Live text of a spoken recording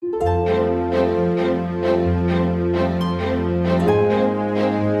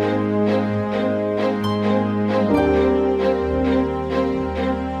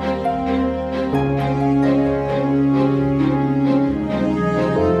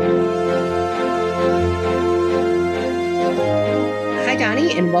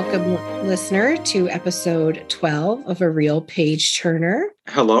everybody, and welcome, listener, to episode 12 of A Real Page Turner.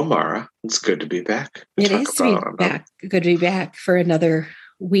 Hello, Mara. It's good to be back. It is to be back. Good to be back for another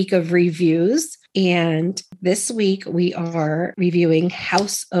week of reviews. And this week we are reviewing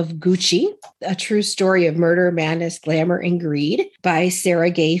House of Gucci, a true story of murder, madness, glamour, and greed by Sarah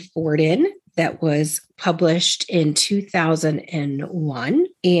Gay Forden. That was published in 2001.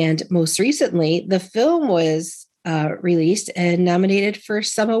 And most recently, the film was released and nominated for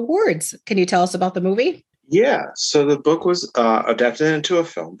some awards. Can you tell us about the movie? Yeah, so the book was adapted into a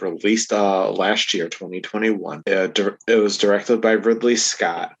film released last year, 2021. It was directed by Ridley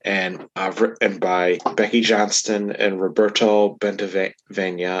Scott and by Becky Johnston and Roberto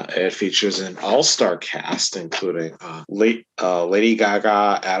Bentavenia. It features an all-star cast, including Lady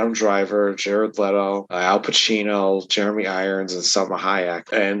Gaga, Adam Driver, Jared Leto, Al Pacino, Jeremy Irons, and Salma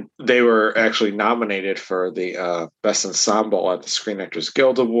Hayek. And they were actually nominated for the Best Ensemble at the Screen Actors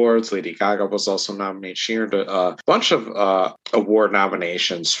Guild Awards. Lady Gaga was also nominated. She earned a bunch of award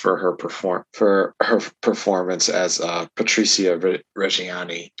nominations for her performance as Patricia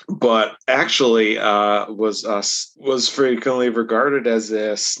Reggiani, but actually was frequently regarded as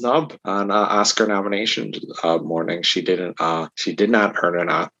a snub on Oscar nomination morning. She did not earn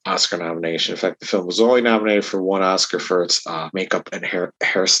an Oscar nomination. In fact, the film was only nominated for one Oscar for its makeup and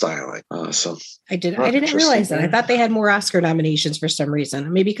hairstyling. So I didn't realize that. I thought they had more Oscar nominations for some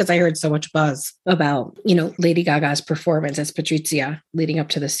reason. Maybe because I heard so much buzz about, Lady Gaga's performance as Patricia leading up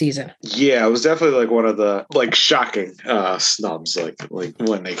to the season. Yeah, it was definitely like one of the shocking snubs, like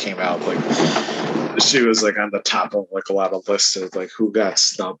when they came out, she was on the top of a lot of lists of who got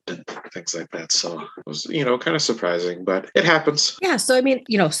snubbed and things like that. So it was, kind of surprising, but it happens. Yeah. So,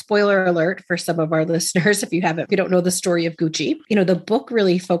 spoiler alert for some of our listeners, if you don't know the story of Gucci, the book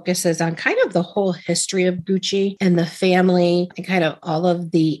really focuses on kind of the whole history of Gucci and the family and kind of all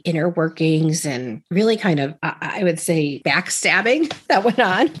of the inner workings and really kind of, I would say, backstabbing that went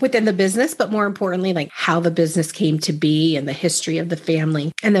on within the business, but more importantly, how the business came to be and the history of the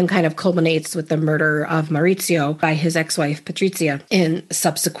family, and then kind of culminates with the murder of Maurizio by his ex-wife Patricia in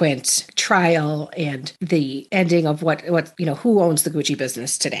subsequent trial and the ending of what who owns the Gucci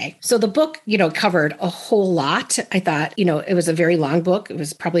business today. So the book, covered a whole lot. I thought, it was a very long book. It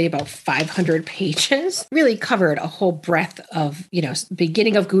was probably about 500 pages, really covered a whole breadth of,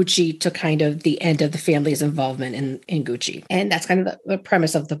 beginning of Gucci to kind of the end of the family's involvement in Gucci. And that's kind of the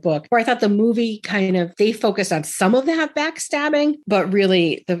premise of the book, where I thought the movie they focused on some of that backstabbing, but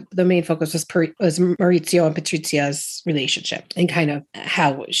really the main focus was Maurizio and Patricia's relationship and kind of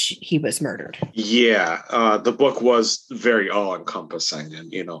how he was murdered. Yeah, the book was very all-encompassing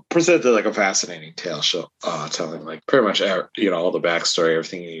and, presented a fascinating tale show, telling pretty much, all the backstory,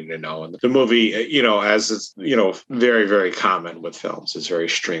 everything you need to know. And the movie, as is, very, very common with films, is very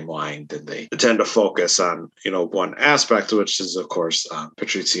streamlined, and they tend to focus on, one aspect, which is, of course,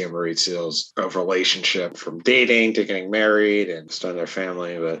 Patricia and Maurizio's relationship, from dating to getting married and starting their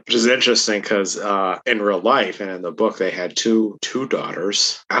family, which is interesting because in real life and in the book, they had two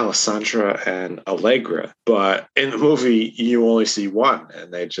daughters, Alessandra and Allegra. But in the movie, you only see one,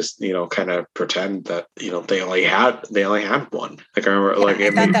 and they just, kind of pretend that, they only had one. I remember,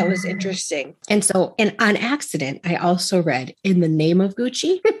 I thought that was interesting. And so, on accident, I also read In the Name of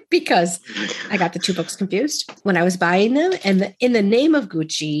Gucci because I got the two books confused when I was buying them. And In the Name of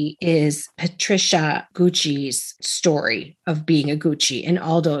Gucci is Patricia Gucci's story of being a Gucci and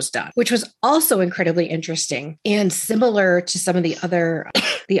Aldo's done, which was also incredibly interesting and similar to some of the other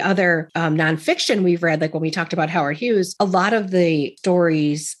nonfiction we've read, like when we talked about Howard Hughes. A lot of the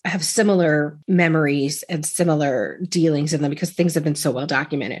stories have similar memories and similar dealings in them because things have been so well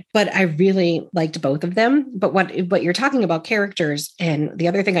documented. But I really liked both of them. But what you're talking about characters, and the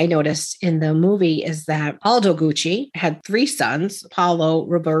other thing I noticed in the movie is that Aldo Gucci had 3 sons, Paolo,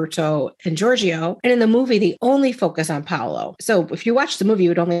 Roberto, and Giorgio. And in the movie, they only focus on Paolo. So if you watch the movie, you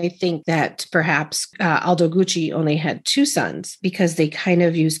would only think that perhaps Aldo Gucci only had 2 sons, because they kind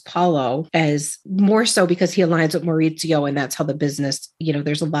of use Paolo as more so because he aligns with Maurizio, and that's how the business,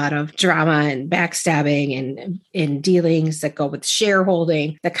 there's a lot of drama and backstabbing and in dealings that go with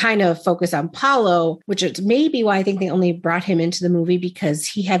shareholding that kind of focus on Paolo, which is maybe why I think they only brought him into the movie, because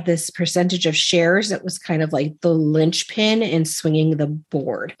he had this percentage of shares that was kind of like the linchpin in swinging the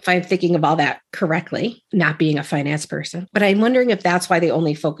board. If I'm thinking of all that correctly, not being a finance person. But I'm wondering if that's why they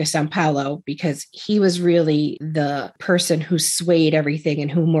only focused on Paolo, because he was really the person who swayed everything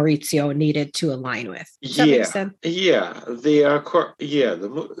and who Maurizio needed to align with. Does that make sense? Yeah.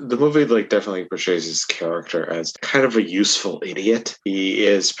 The movie like definitely portrays his character as kind of a useful idiot. He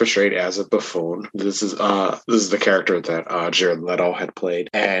is portrayed as a buffoon. This is the character that Jared Leto had played,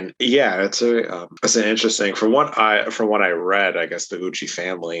 and yeah, it's an interesting. From what I read, I guess the Gucci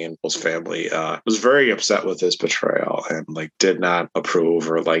family and Will's family was very upset with his portrayal and like did not approve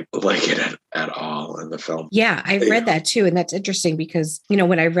or like it at all in the film. Yeah, I read that too, and that's interesting because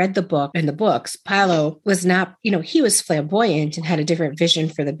when I read the book and the books, Paolo was not, he was flamboyant and had a different vision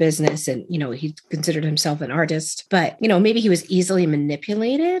for the business, and he considered himself an artist, but maybe he was easily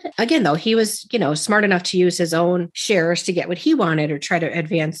manipulated. Again, though, he was smart enough to use his own shares to get what he wanted or try to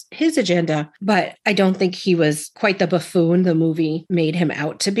advance his agenda, but I don't think he was quite the buffoon the movie made him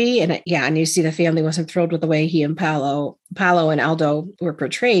out to be. And and you see the family wasn't thrilled with the way he and Paolo and Aldo were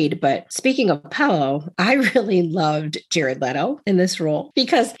portrayed. But speaking of Paolo, I really loved Jared Leto in this role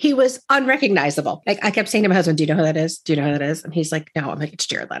because he was unrecognizable. Like I kept saying to my husband, "Do you know who that is? Do you know who that is?" And he's like, "No." I'm like, "It's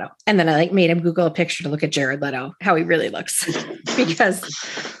Jared Leto." And then I made him Google a picture to look at Jared Leto, how he really looks, because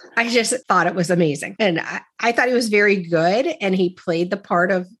I just thought it was amazing. And I thought he was very good. And he played the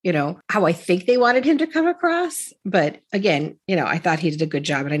part of, how I think they wanted him to come across. But again, I thought he did a good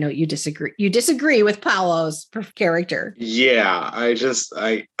job. And I know you disagree. You disagree with Paolo's character. Yeah,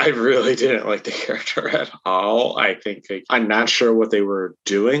 I really didn't like the character at all. I think I'm not sure what they were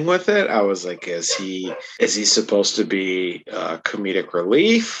doing with it. I was like, is he supposed to be comedic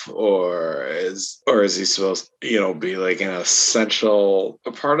relief, or is he supposed to, be like an essential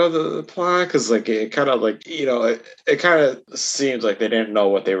part of the plot? Because like it kind of like it kind of seems like they didn't know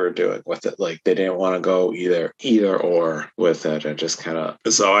what they were doing with it. Like they didn't want to go either or with it, and just kind of.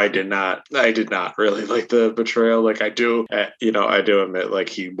 So I did not really like the portrayal. Like I do admit like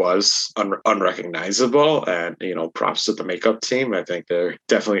he was unrecognizable, and props to the makeup team. I think they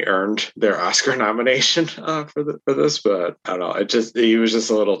definitely earned their Oscar nomination for this, but I don't know. He was just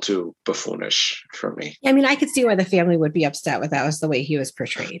a little too buffoonish for me. I mean, I could see why the family would be upset with that was the way he was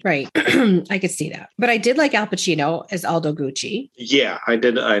portrayed, right? I could see that, but I did like Al Pacino as Aldo Gucci. Yeah, I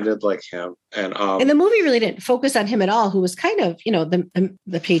did like him, and the movie really didn't focus on him at all, who was kind of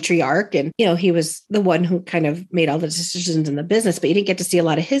the patriarch, and he was the one who kind of made all the decisions in the business, but you didn't get to see a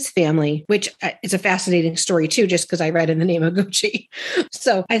lot of his family, which is a fascinating story too, just because I read In the Name of Gucci.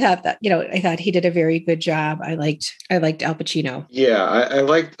 So I thought that I thought he did a very good job. I liked Al Pacino. Yeah, I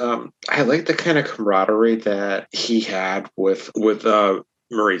liked the kind of camaraderie that he had with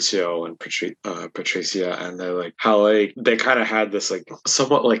Maurizio and Patricia, and they're like how they kind of had this like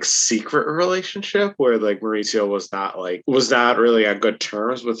somewhat like secret relationship where like Maurizio was not really on good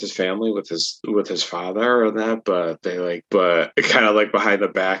terms with his family, with his father and that, but kind of like behind the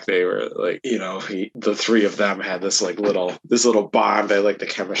back they were like the three of them had this little bond. I like the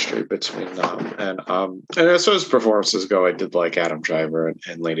chemistry between them, and as far as performances go, I did like Adam Driver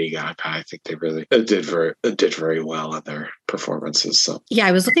and Lady Gaga. I think they really did very well in their performances. So yeah,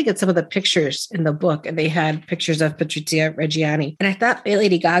 I was looking at some of the pictures in the book, and they had pictures of Patrizia Reggiani, and I thought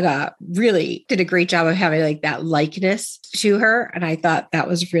Lady Gaga really did a great job of having like that likeness to her, and I thought that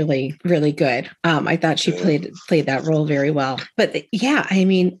was really, really good. I thought she played that role very well. But I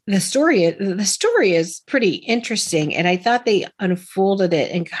mean, the story is pretty interesting, and I thought they unfolded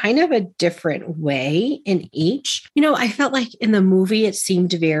it in kind of a different way in each. I felt like in the movie it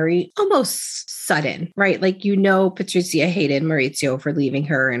seemed very almost sudden, right? Like Patrizia hated Maurizio for leaving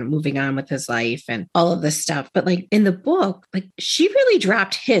her and moving on with his life and all of this stuff. But like in the book, like she really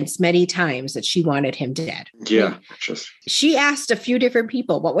dropped hints many times that she wanted him dead. Yeah. She asked a few different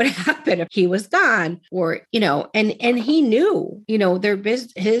people what would happen if he was gone, or, and he knew,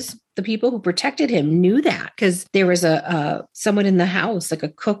 the people who protected him knew that because there was someone in the house, like a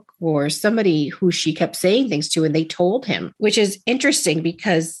cook or somebody who she kept saying things to, and they told him, which is interesting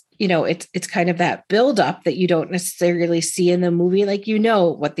because it's kind of that buildup that you don't necessarily see in the movie. Like,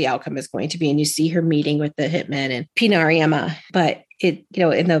 what the outcome is going to be, and you see her meeting with the hitman and Pinariama, but it,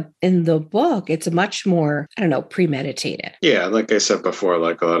 in the book, it's much more, I don't know, premeditated. Yeah. Like I said before,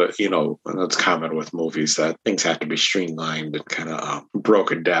 like a lot of, and it's common with movies that things have to be streamlined and kind of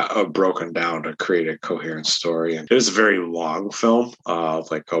broken down to create a coherent story. And it was a very long film,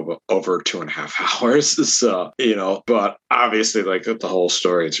 like over 2.5 hours. So, but obviously like the whole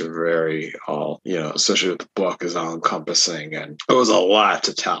story is very especially with the book is all encompassing, and it was a lot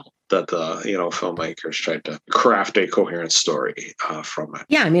to tell. that the filmmakers tried to craft a coherent story from it.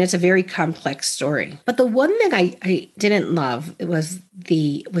 Yeah, I mean, it's a very complex story. But the one thing I didn't love was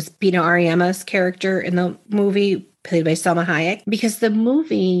Bina Ariema's character in the movie, played by Selma Hayek, because the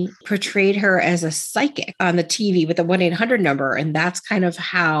movie portrayed her as a psychic on the TV with a 1-800 number. And that's kind of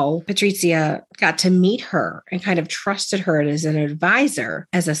how Patrizia got to meet her and kind of trusted her as an advisor,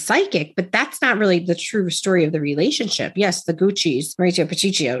 as a psychic. But that's not really the true story of the relationship. Yes, the Gucci's, Maurizio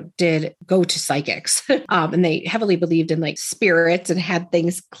Patricio, did go to psychics and they heavily believed in like spirits and had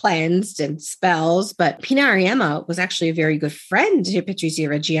things cleansed and spells. But Pina Ariema was actually a very good friend to Patrizia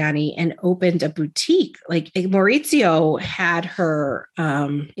Reggiani and opened a boutique. Like Maurizio had her,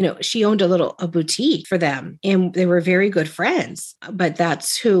 she owned a boutique for them and they were very good friends. But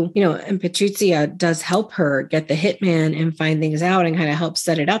that's who, and Patrizia does help her get the hitman and find things out and kind of help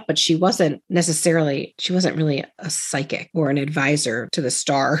set it up. But she wasn't really a psychic or an advisor to the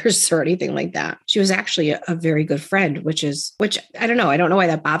stars or anything like that. She was actually a very good friend, which I don't know. I don't know why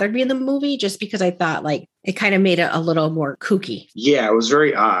that bothered me in the movie, just because I thought like it kind of made it a little more kooky. Yeah, it was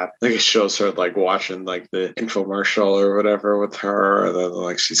very odd. Like it shows her like watching like the infomercial or whatever with her, and then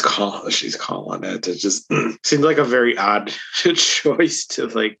like she's calling it. It just seemed like a very odd choice to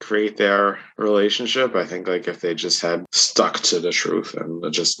like create their relationship. I think like if they just had stuck to the truth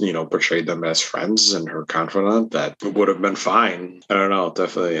and just portrayed them as friends and her confidant, that would have been fine. I don't know,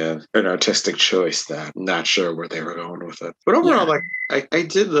 definitely an artistic choice that I'm not sure where they were going with it. But overall, like I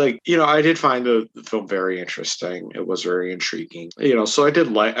did like I did find the film very interesting. It was very intriguing. So I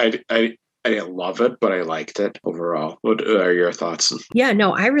did like I didn't love it, but I liked it overall. What are your thoughts? Yeah,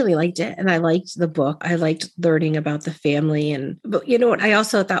 no, I really liked it. And I liked the book. I liked learning about the family. But you know what I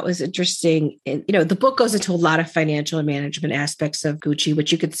also thought was interesting? And, the book goes into a lot of financial and management aspects of Gucci,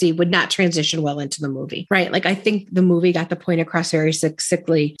 which you could see would not transition well into the movie, right? Like I think the movie got the point across very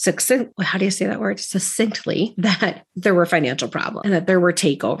succinctly, how do you say that word? Succinctly, that there were financial problems and that there were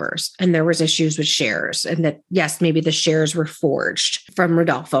takeovers and there was issues with shares. And that, yes, maybe the shares were forged from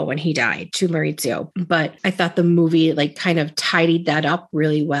Rodolfo when he died to Maurizio. But I thought the movie like kind of tidied that up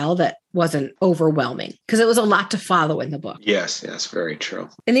really well, that wasn't overwhelming because it was a lot to follow in the book. Yes, very true.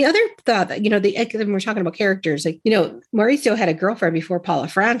 And the other thought that, we're talking about characters, like, Maurizio had a girlfriend before, Paula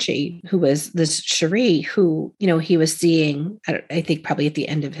Franchi, who was this Cherie who, he was seeing, I think probably at the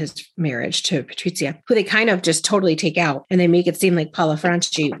end of his marriage to Patrizia, who they kind of just totally take out and they make it seem like Paula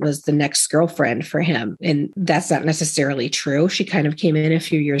Franchi was the next girlfriend for him. And that's not necessarily true. She kind of came in a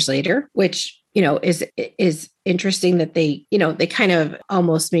few years later, which is interesting that they kind of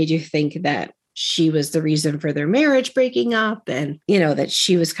almost made you think that she was the reason for their marriage breaking up and, that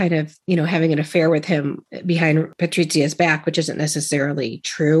she was kind of, having an affair with him behind Patrizia's back, which isn't necessarily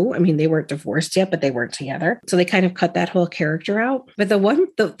true. I mean, they weren't divorced yet, but they weren't together. So they kind of cut that whole character out. But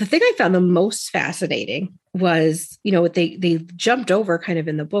the thing I found the most fascinating was, what they jumped over kind of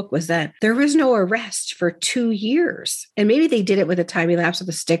in the book was that there was no arrest for 2 years. And maybe they did it with a timey lapse of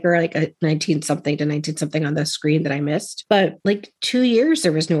a sticker, like a 19 something to 19 something on the screen that I missed. But like 2 years,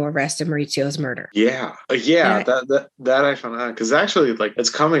 there was no arrest in Maurizio's murder. Yeah. That I found out because actually like it's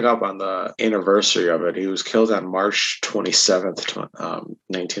coming up on the anniversary of it. He was killed on March 27th,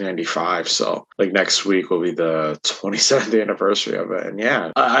 1995. So like next week will be the 27th anniversary of it. And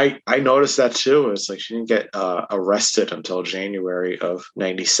yeah, I noticed that too. It's like she didn't get arrested until January of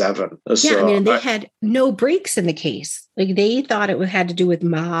 97. Yeah, I mean, they had no breaks in the case. Like they thought it had to do with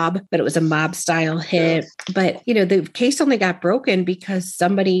mob, but it was a mob style hit. Yeah. But, the case only got broken because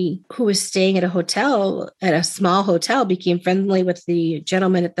somebody who was staying at a small hotel became friendly with the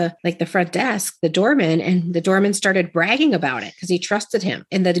gentleman at the front desk, the doorman, and the doorman started bragging about it because he trusted him.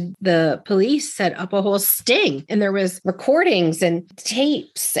 And the police set up a whole sting and there was recordings and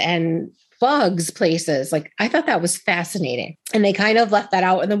tapes and bugs places. Like I thought that was fascinating. And they kind of left that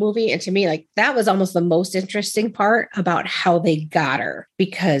out in the movie. And to me, like that was almost the most interesting part about how they got her,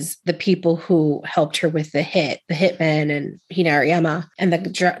 because the people who helped her with the hitman and Pina Ariema and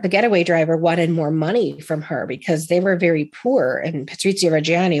the getaway driver wanted more money from her because they were very poor. And Patrizia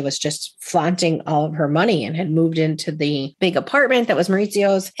Reggiani was just flaunting all of her money and had moved into the big apartment that was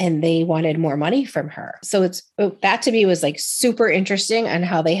Maurizio's, and they wanted more money from her. So that to me was like super interesting on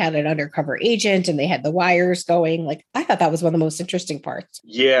how they had an undercover agent and they had the wires going. Like I thought that was one of the most interesting parts.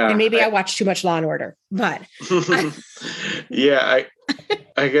 Yeah. And maybe I watched too much Law and Order, but yeah,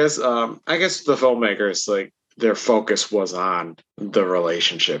 I guess the filmmakers, like their focus was on the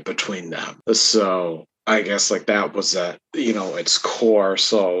relationship between them. So I guess like that was at its core.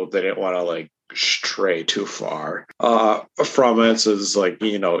 So they didn't want to like stray too far from it. So it's like,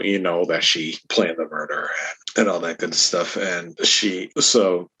 you know that she planned the murder and all that good stuff. And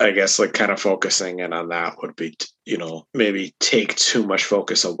so I guess like kind of focusing in on that would be, maybe take too much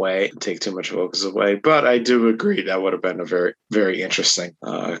focus away. But I do agree that would have been a very, very interesting,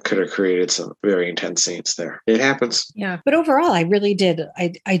 could have created some very intense scenes there. It happens. Yeah. But overall, I really did.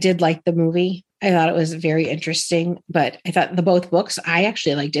 I did like the movie. I thought it was very interesting, but I thought both books I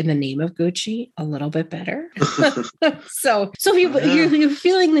actually liked In the Name of Gucci a little bit better. So if you're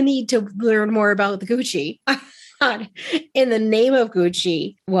feeling the need to learn more about the Gucci, In the Name of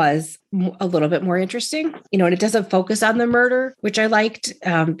Gucci was a little bit more interesting, and it doesn't focus on the murder, which I liked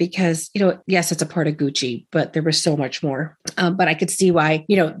because, yes, it's a part of Gucci, but there was so much more. But I could see why,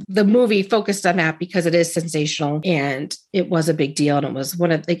 the movie focused on that because it is sensational and it was a big deal. And it was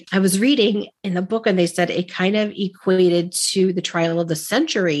I was reading in the book and they said it kind of equated to the trial of the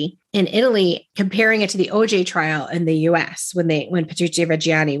century in Italy, comparing it to the OJ trial in the US when Patrizia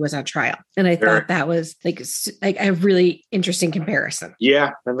Reggiani was on trial. And I thought that was like a really interesting comparison.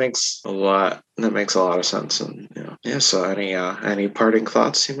 Yeah, that makes a lot of sense. And so any parting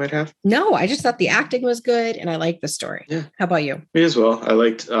thoughts you might have? No, I just thought the acting was good and I liked the story. Yeah. How about you? Me as well. I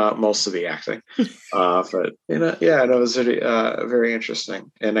liked most of the acting. But it was very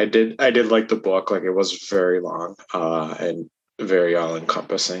interesting. And I did like the book. Like, it was very long and very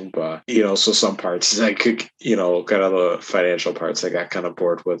all-encompassing, but so some parts I could kind of the financial parts I got kind of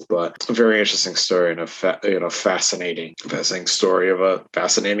bored with, but a very interesting story and a fascinating story of a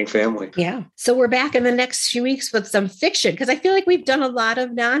fascinating family. Yeah. So we're back in the next few weeks with some fiction, because I feel like we've done a lot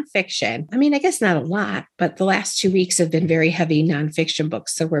of nonfiction. I mean, I guess not a lot, but the last 2 weeks have been very heavy nonfiction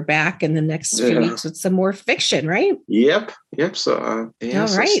books. So we're back in the next few weeks with some more fiction, right? Yep. So all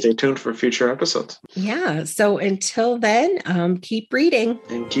right. Stay tuned for future episodes. Yeah. So until then, keep reading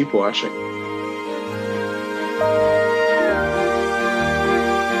and keep watching.